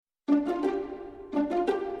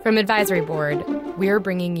From Advisory Board, we're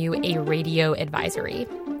bringing you a radio advisory.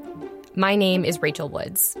 My name is Rachel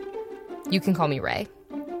Woods. You can call me Ray.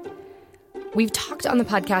 We've talked on the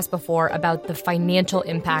podcast before about the financial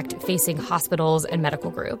impact facing hospitals and medical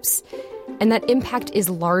groups. And that impact is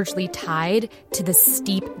largely tied to the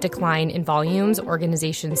steep decline in volumes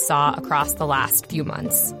organizations saw across the last few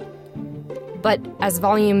months. But as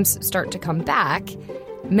volumes start to come back,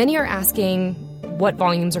 many are asking what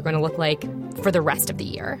volumes are going to look like for the rest of the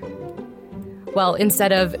year. Well,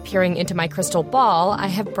 instead of peering into my crystal ball, I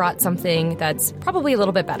have brought something that's probably a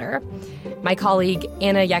little bit better. My colleague,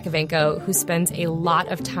 Anna Yakovenko, who spends a lot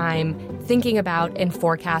of time thinking about and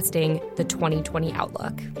forecasting the 2020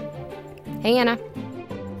 outlook. Hey, Anna.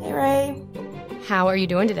 Hey, Ray. How are you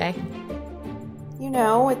doing today? You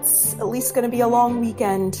know, it's at least going to be a long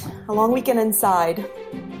weekend inside.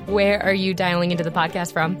 Where are you dialing into the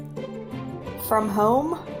podcast from? From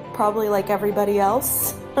home, probably like everybody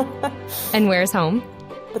else. And where's home?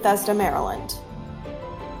 Bethesda, Maryland.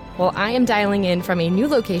 Well, I am dialing in from a new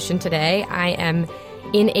location today. I am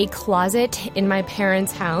in a closet in my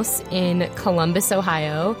parents' house in Columbus,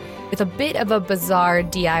 Ohio, with a bit of a bizarre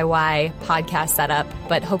DIY podcast setup,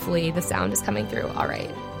 but hopefully the sound is coming through all right.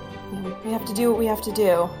 We have to do what we have to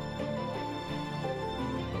do.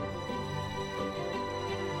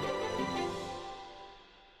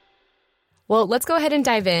 Well, let's go ahead and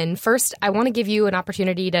dive in. First, I want to give you an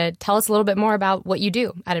opportunity to tell us a little bit more about what you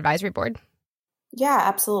do at Advisory Board. Yeah,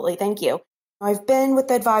 absolutely. Thank you. I've been with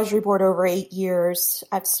the Advisory Board over 8 years.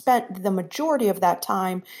 I've spent the majority of that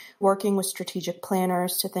time working with strategic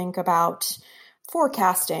planners to think about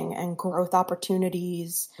forecasting and growth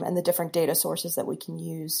opportunities and the different data sources that we can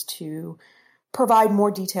use to provide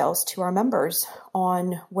more details to our members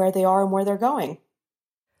on where they are and where they're going.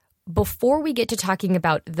 Before we get to talking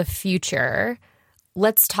about the future,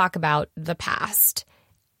 let's talk about the past.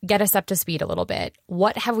 Get us up to speed a little bit.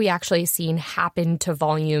 What have we actually seen happen to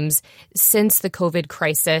volumes since the COVID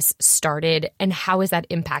crisis started, and how is that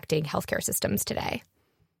impacting healthcare systems today?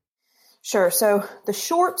 Sure. So the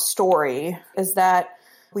short story is that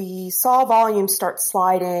we saw volumes start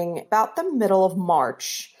sliding about the middle of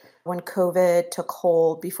March when COVID took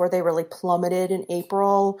hold before they really plummeted in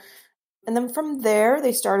April. And then from there,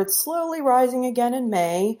 they started slowly rising again in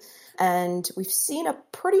May. And we've seen a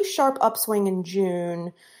pretty sharp upswing in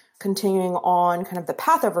June, continuing on kind of the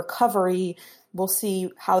path of recovery. We'll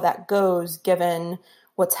see how that goes given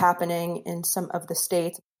what's happening in some of the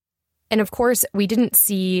states. And of course, we didn't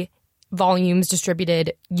see volumes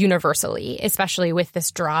distributed universally, especially with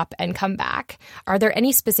this drop and comeback. Are there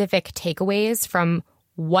any specific takeaways from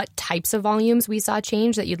what types of volumes we saw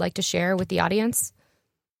change that you'd like to share with the audience?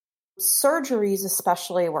 Surgeries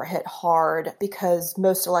especially were hit hard because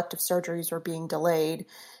most elective surgeries were being delayed.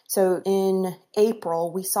 So in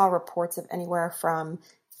April, we saw reports of anywhere from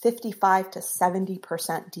 55 to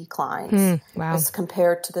 70% declines as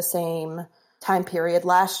compared to the same time period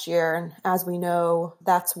last year. And as we know,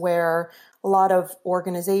 that's where a lot of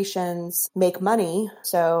organizations make money.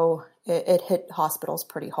 So it hit hospitals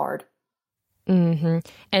pretty hard. Mm-hmm.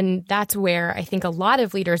 And that's where I think a lot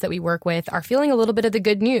of leaders that we work with are feeling a little bit of the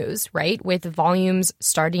good news, right? With volumes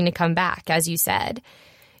starting to come back, as you said.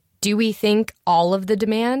 Do we think all of the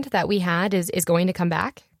demand that we had is going to come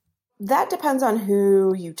back? That depends on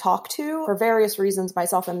who you talk to. For various reasons,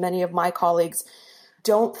 myself and many of my colleagues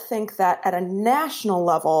don't think that at a national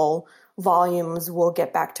level, volumes will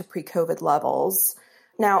get back to pre-COVID levels.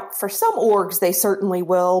 Now, for some orgs, they certainly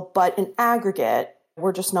will, but in aggregate,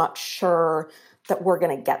 we're just not sure that we're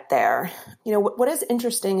going to get there. You know, what is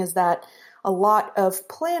interesting is that a lot of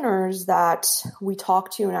planners that we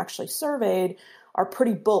talked to and actually surveyed are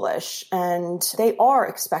pretty bullish, and they are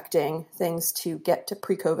expecting things to get to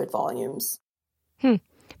pre-COVID volumes.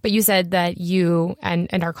 But you said that you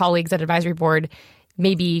and our colleagues at Advisory Board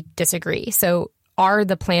maybe disagree. So are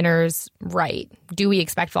the planners right? Do we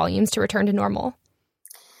expect volumes to return to normal?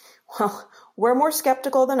 Well, we're more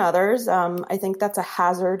skeptical than others. I think that's a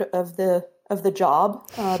hazard of the job,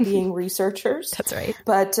 being researchers. That's right.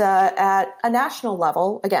 But at a national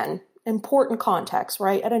level, again, important context,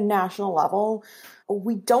 right? At a national level,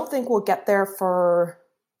 we don't think we'll get there for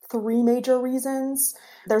three major reasons.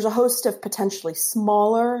 There's a host of potentially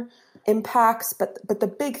smaller impacts, but the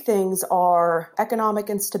big things are economic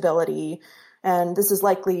instability, and this is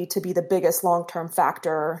likely to be the biggest long-term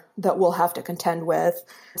factor that we'll have to contend with.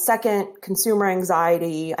 Second, consumer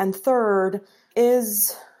anxiety. And third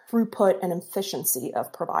is throughput and efficiency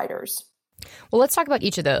of providers. Well, let's talk about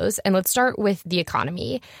each of those, and let's start with the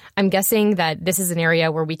economy. I'm guessing that this is an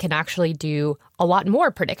area where we can actually do a lot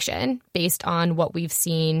more prediction based on what we've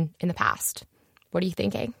seen in the past. What are you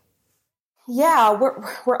thinking? Yeah,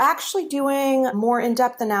 we're actually doing more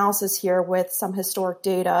in-depth analysis here with some historic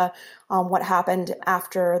data on what happened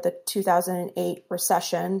after the 2008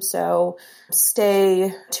 recession. So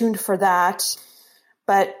stay tuned for that.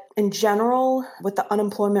 But in general, with the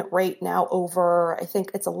unemployment rate now over, I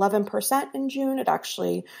think it's 11% in June, it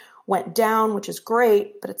actually went down, which is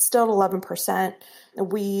great, but it's still 11%.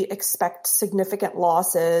 We expect significant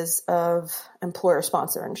losses of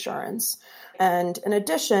employer-sponsored insurance. And in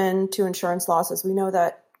addition to insurance losses, we know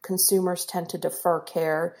that consumers tend to defer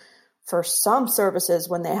care for some services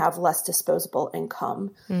when they have less disposable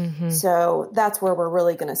income. Mm-hmm. So that's where we're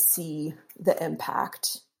really going to see the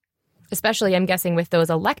impact. Especially, I'm guessing, with those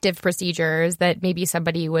elective procedures that maybe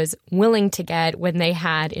somebody was willing to get when they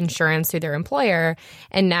had insurance through their employer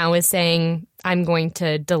and now is saying, I'm going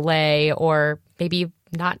to delay or maybe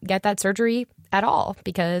not get that surgery at all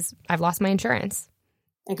because I've lost my insurance.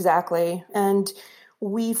 Exactly. And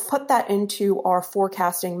we've put that into our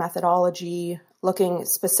forecasting methodology, looking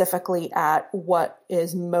specifically at what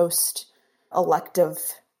is most elective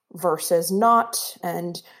versus not,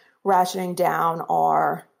 and ratcheting down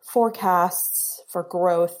our forecasts for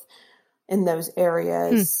growth in those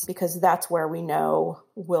areas because that's where we know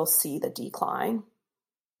we'll see the decline.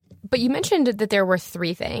 But you mentioned that there were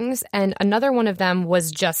three things, and another one of them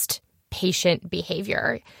was just patient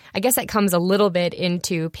behavior. I guess that comes a little bit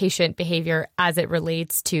into patient behavior as it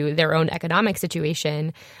relates to their own economic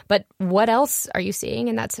situation. But what else are you seeing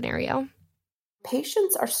in that scenario?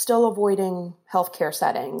 Patients are still avoiding healthcare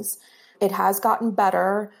settings. It has gotten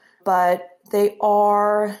better, but they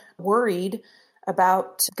are worried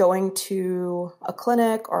about going to a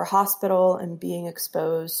clinic or a hospital and being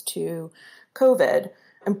exposed to COVID.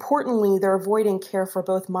 Importantly, they're avoiding care for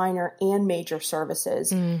both minor and major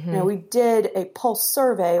services. Mm-hmm. We did a pulse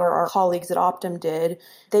survey, or our colleagues at Optum did.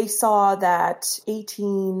 They saw that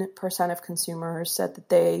 18% of consumers said that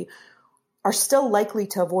they are still likely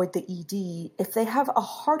to avoid the ED if they have a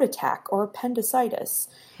heart attack or appendicitis.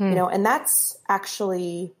 And that's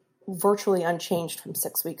actually virtually unchanged from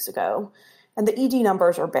 6 weeks ago. And the ED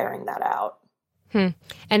numbers are bearing that out. And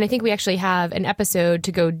I think we actually have an episode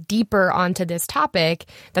to go deeper onto this topic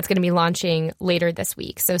that's going to be launching later this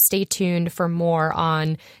week. So stay tuned for more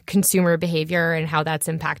on consumer behavior and how that's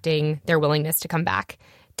impacting their willingness to come back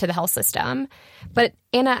to the health system. But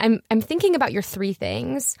Anna, I'm thinking about your three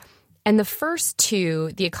things. And the first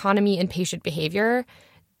two, the economy and patient behavior,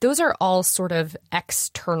 those are all sort of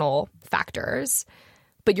external factors.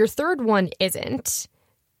 But your third one isn't.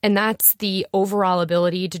 And that's the overall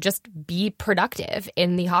ability to just be productive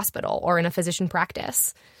in the hospital or in a physician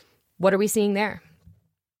practice. What are we seeing there?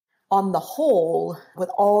 On the whole, with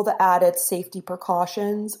all the added safety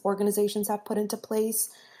precautions organizations have put into place,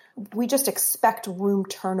 we just expect room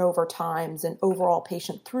turnover times and overall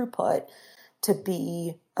patient throughput to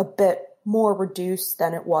be a bit more reduced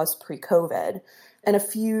than it was pre-COVID. And a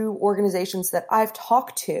few organizations that I've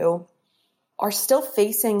talked to are still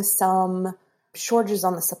facing some shortages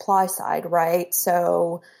on the supply side, right?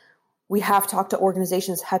 So we have talked to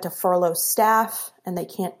organizations that had to furlough staff and they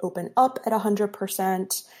can't open up at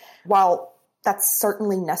 100%. While that's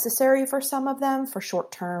certainly necessary for some of them for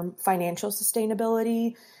short-term financial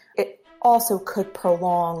sustainability, it also could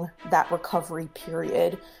prolong that recovery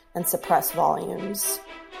period and suppress volumes.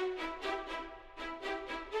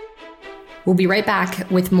 We'll be right back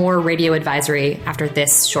with more Radio Advisory after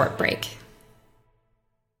this short break.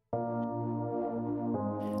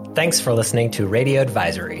 Thanks for listening to Radio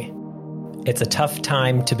Advisory. It's a tough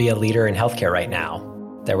time to be a leader in healthcare right now.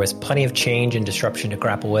 There was plenty of change and disruption to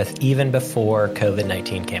grapple with even before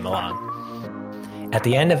COVID-19 came along. At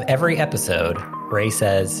the end of every episode, Ray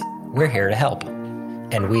says, "We're here to help."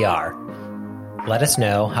 And we are. Let us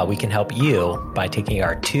know how we can help you by taking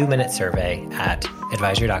our 2-minute survey at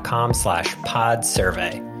advisory.com/pod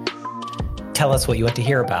survey. Tell us what you want to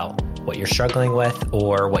hear about, what you're struggling with,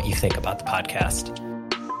 or what you think about the podcast.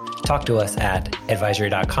 Talk to us at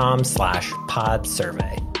advisory.com/pod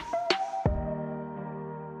survey.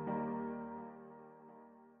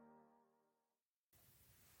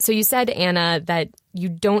 So you said, Anna, that you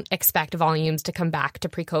don't expect volumes to come back to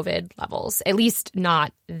pre-COVID levels, at least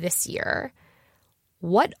not this year.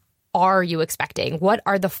 What are you expecting? What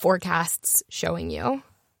are the forecasts showing you?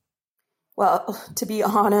 Well, to be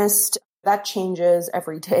honest, that changes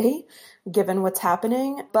every day, given what's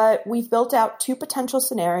happening. But we've built out 2 potential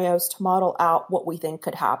scenarios to model out what we think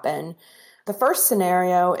could happen. The first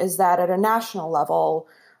scenario is that at a national level,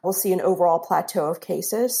 we'll see an overall plateau of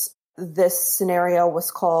cases. This scenario was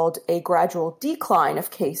called a gradual decline of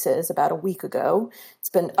cases about a week ago. It's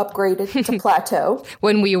been upgraded to plateau.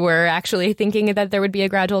 When we were actually thinking that there would be a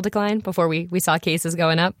gradual decline before we saw cases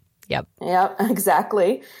going up. Yep. Yeah,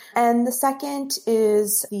 exactly. And the second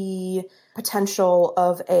is the potential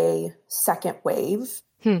of a second wave.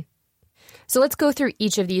 So let's go through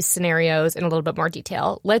each of these scenarios in a little bit more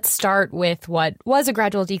detail. Let's start with what was a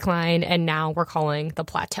gradual decline and now we're calling the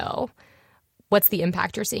plateau. What's the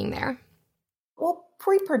impact you're seeing there? What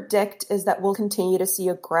we predict is that we'll continue to see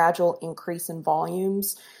a gradual increase in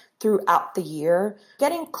volumes throughout the year,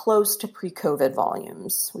 getting close to pre-COVID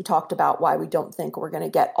volumes. We talked about why we don't think we're going to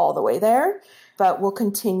get all the way there, but we'll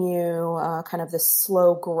continue kind of this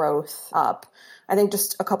slow growth up. I think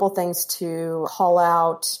just a couple things to call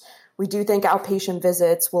out. We do think outpatient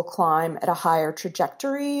visits will climb at a higher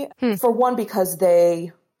trajectory. For one, because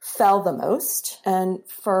they fell the most. And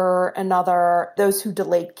for another, those who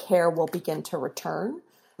delayed care will begin to return.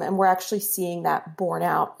 And we're actually seeing that borne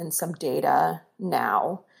out in some data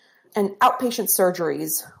now. And outpatient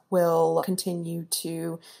surgeries will continue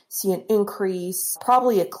to see an increase,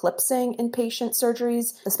 probably eclipsing inpatient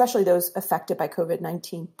surgeries, especially those affected by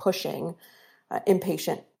COVID-19, pushing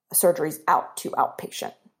inpatient surgeries out to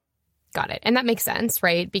outpatient. Got it. And that makes sense,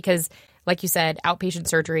 right? Because like you said, outpatient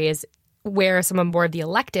surgery is where some more of the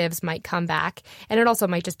electives might come back. And it also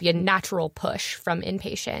might just be a natural push from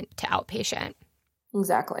inpatient to outpatient.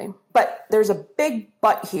 Exactly. But there's a big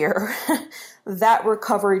but here. That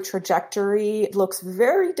recovery trajectory looks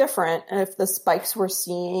very different if the spikes we're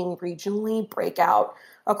seeing regionally break out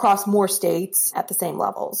across more states at the same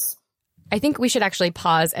levels. I think we should actually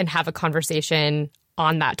pause and have a conversation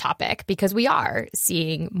on that topic because we are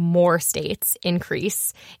seeing more states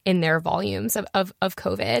increase in their volumes of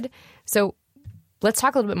COVID. So let's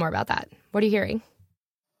talk a little bit more about that. What are you hearing?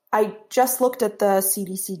 I just looked at the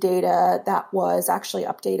CDC data that was actually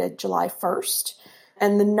updated July 1st,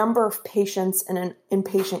 and the number of patients in an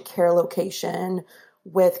inpatient care location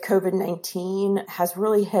with COVID-19 has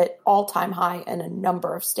really hit all-time high in a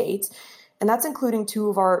number of states. And that's including two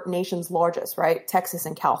of our nation's largest, right? Texas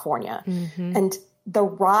and California. And the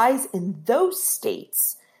rise in those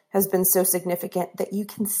states has been so significant that you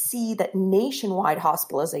can see that nationwide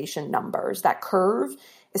hospitalization numbers, that curve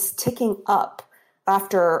is ticking up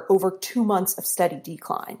after over 2 months of steady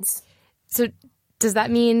declines. So does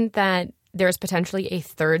that mean that there's potentially a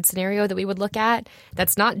third scenario that we would look at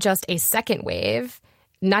that's not just a second wave,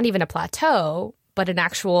 not even a plateau, but an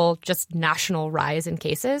actual just national rise in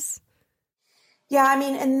cases? Yeah, I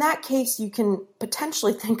mean, in that case, you can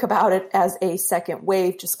potentially think about it as a second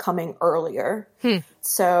wave just coming earlier.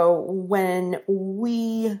 So when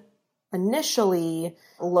we initially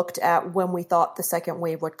looked at when we thought the second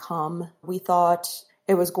wave would come, we thought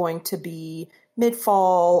it was going to be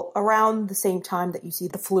mid-fall, around the same time that you see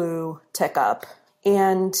the flu tick up.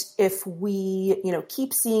 And if we,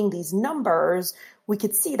 keep seeing these numbers, we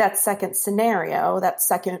could see that second scenario, that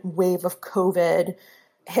second wave of COVID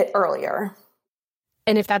hit earlier.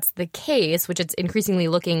 And if that's the case, which it's increasingly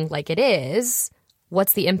looking like it is,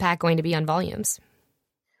 what's the impact going to be on volumes?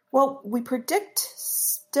 Well, we predict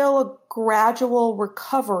still a gradual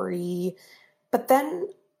recovery, but then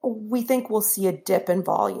we think we'll see a dip in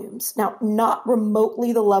volumes. Now, not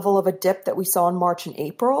remotely the level of a dip that we saw in March and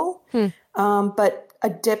April, but a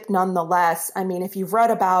dip nonetheless. I mean, if you've read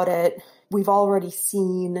about it, we've already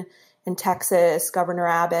seen in Texas, Governor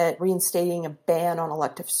Abbott reinstating a ban on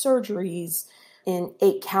elective surgeries in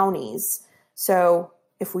 8 counties. So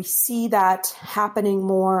if we see that happening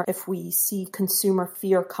more, if we see consumer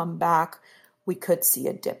fear come back, we could see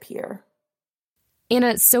a dip here.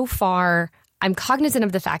 Anna, so far, I'm cognizant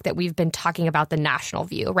of the fact that we've been talking about the national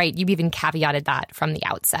view, right? You've even caveated that from the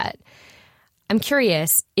outset. I'm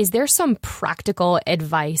curious, is there some practical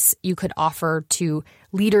advice you could offer to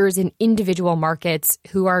leaders in individual markets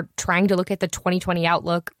who are trying to look at the 2020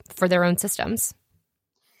 outlook for their own systems?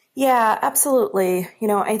 Yeah, absolutely.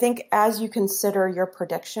 I think as you consider your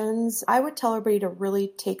predictions, I would tell everybody to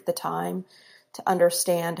really take the time to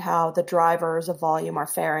understand how the drivers of volume are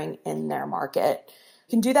faring in their market.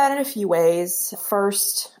 You can do that in a few ways.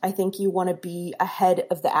 First, I think you want to be ahead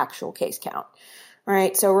of the actual case count.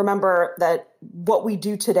 Right. So remember that what we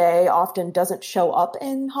do today often doesn't show up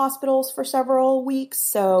in hospitals for several weeks.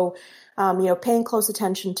 So, paying close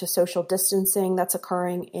attention to social distancing that's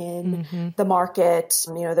occurring in the market.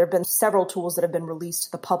 There have been several tools that have been released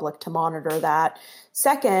to the public to monitor that.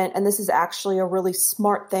 Second, and this is actually a really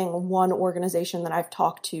smart thing, one organization that I've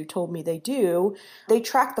talked to told me they do, they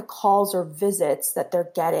track the calls or visits that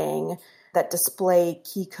they're getting that display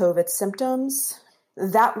key COVID symptoms.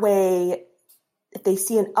 That way, if they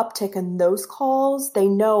see an uptick in those calls, they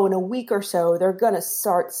know in a week or so they're going to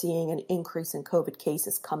start seeing an increase in COVID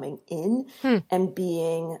cases coming in and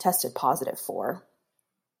being tested positive for.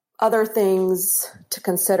 Other things to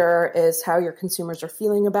consider is how your consumers are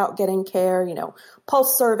feeling about getting care,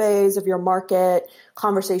 pulse surveys of your market,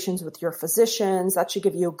 conversations with your physicians. That should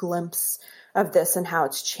give you a glimpse of this and how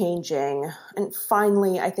it's changing. And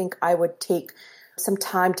finally, I think I would take some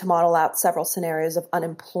time to model out several scenarios of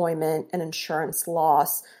unemployment and insurance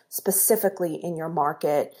loss, specifically in your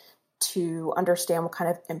market, to understand what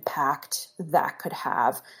kind of impact that could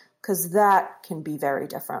have, because that can be very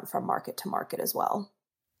different from market to market as well.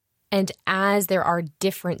 And as there are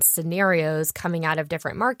different scenarios coming out of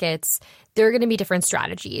different markets, there are going to be different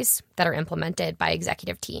strategies that are implemented by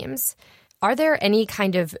executive teams. Are there any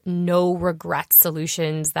kind of no regret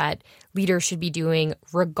solutions that leaders should be doing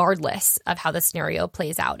regardless of how the scenario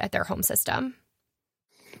plays out at their home system?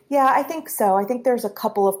 Yeah, I think so. I think there's a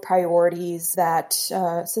couple of priorities that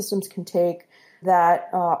systems can take that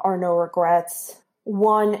are no regrets.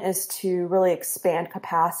 One is to really expand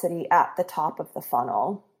capacity at the top of the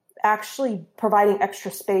funnel, actually providing extra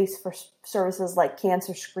space for services like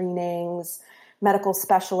cancer screenings, medical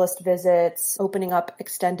specialist visits, opening up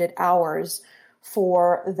extended hours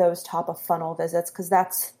for those top of funnel visits, because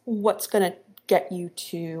that's what's going to get you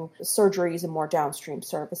to surgeries and more downstream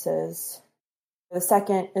services. The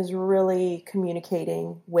second is really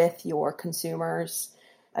communicating with your consumers,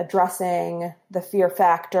 addressing the fear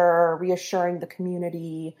factor, reassuring the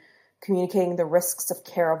community, communicating the risks of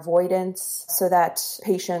care avoidance so that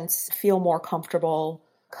patients feel more comfortable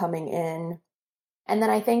coming in. And then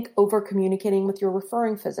I think over-communicating with your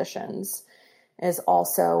referring physicians is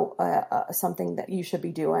also something that you should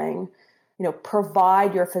be doing.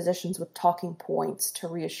 Provide your physicians with talking points to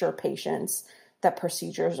reassure patients that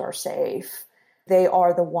procedures are safe. They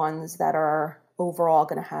are the ones that are overall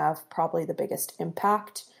going to have probably the biggest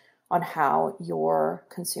impact on how your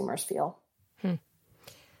consumers feel.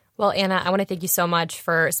 Well, Anna, I want to thank you so much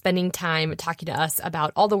for spending time talking to us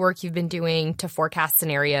about all the work you've been doing to forecast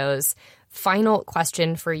scenarios. Final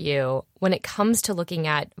question for you. When it comes to looking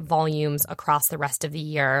at volumes across the rest of the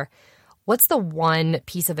year, what's the one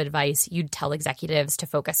piece of advice you'd tell executives to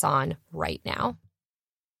focus on right now?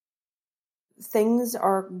 Things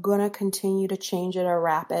are going to continue to change at a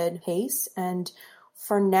rapid pace. And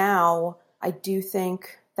for now, I do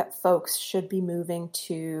think that folks should be moving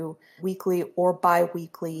to weekly or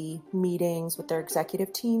bi-weekly meetings with their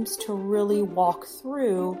executive teams to really walk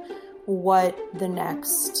through what the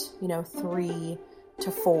next, 3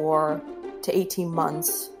 to 4 to 18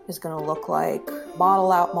 months is going to look like.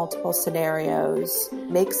 Model out multiple scenarios,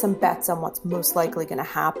 make some bets on what's most likely going to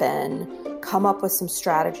happen, come up with some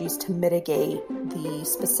strategies to mitigate the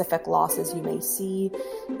specific losses you may see,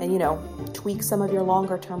 and, tweak some of your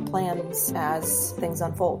longer term plans as things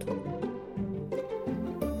unfold.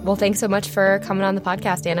 Well, thanks so much for coming on the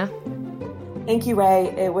podcast, Anna. Thank you, Ray.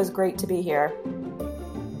 It was great to be here.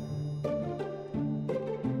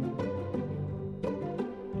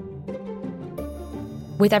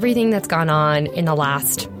 With everything that's gone on in the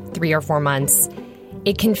last 3 or 4 months,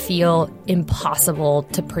 it can feel impossible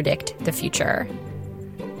to predict the future.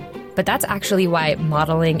 But that's actually why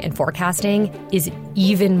modeling and forecasting is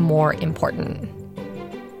even more important.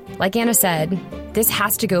 Like Anna said, this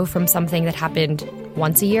has to go from something that happened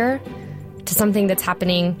once a year to something that's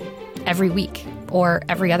happening every week or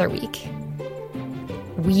every other week.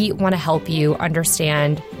 We want to help you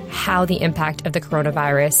understand how the impact of the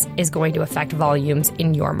coronavirus is going to affect volumes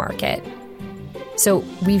in your market. So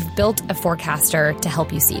we've built a forecaster to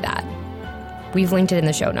help you see that. We've linked it in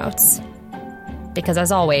the show notes. Because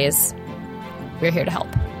as always, we're here to help.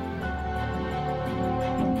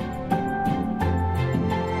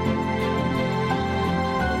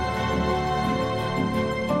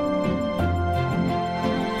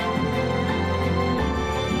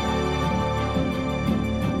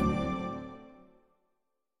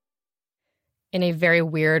 In a very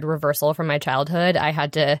weird reversal from my childhood, I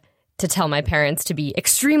had to tell my parents to be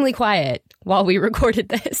extremely quiet while we recorded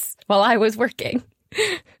this, while I was working.